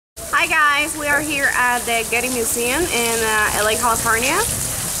Hi guys, we are here at the Getty Museum in LA, California,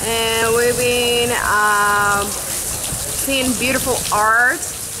 and we've been seeing beautiful art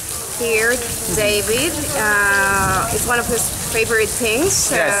here. David, it's one of his favorite things.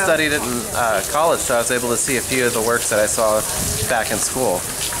 So. Yeah, I studied it in college, so I was able to see a few of the works that I saw back in school.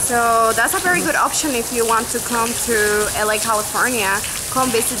 So that's a very good option if you want to come to LA, California. Come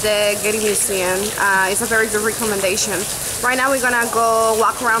visit the Getty Museum. It's a very good recommendation. Right now we're gonna go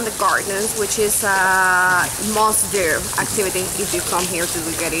walk around the gardens, which is a must-do activity if you come here to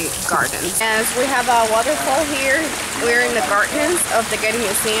the Getty Gardens. As we have a waterfall here, we're in the gardens of the Getty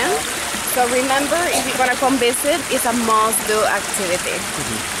Museum. So remember, if you're gonna come visit, it's a must-do activity.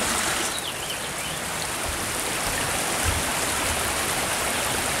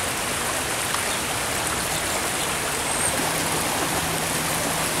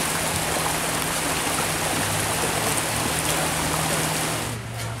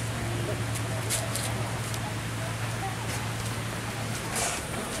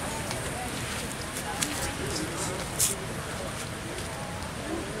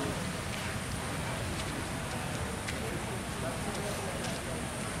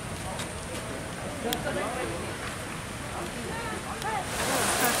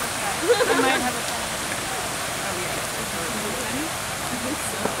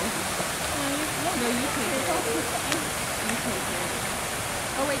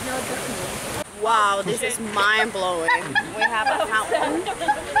 Wow, this is mind-blowing. We have a fountain,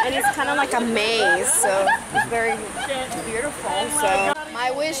 and it's kind of like a maze, so it's very beautiful. So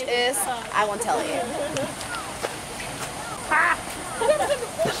my wish is, I won't tell you. I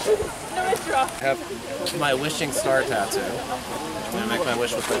have my wishing star tattoo. I'm going to make my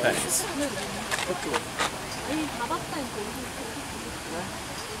wish with the pennies.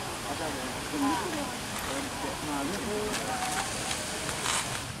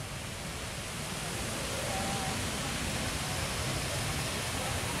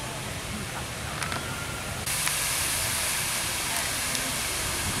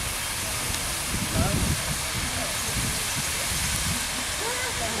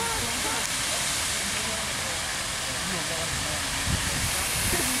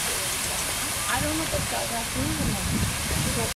 I don't know what that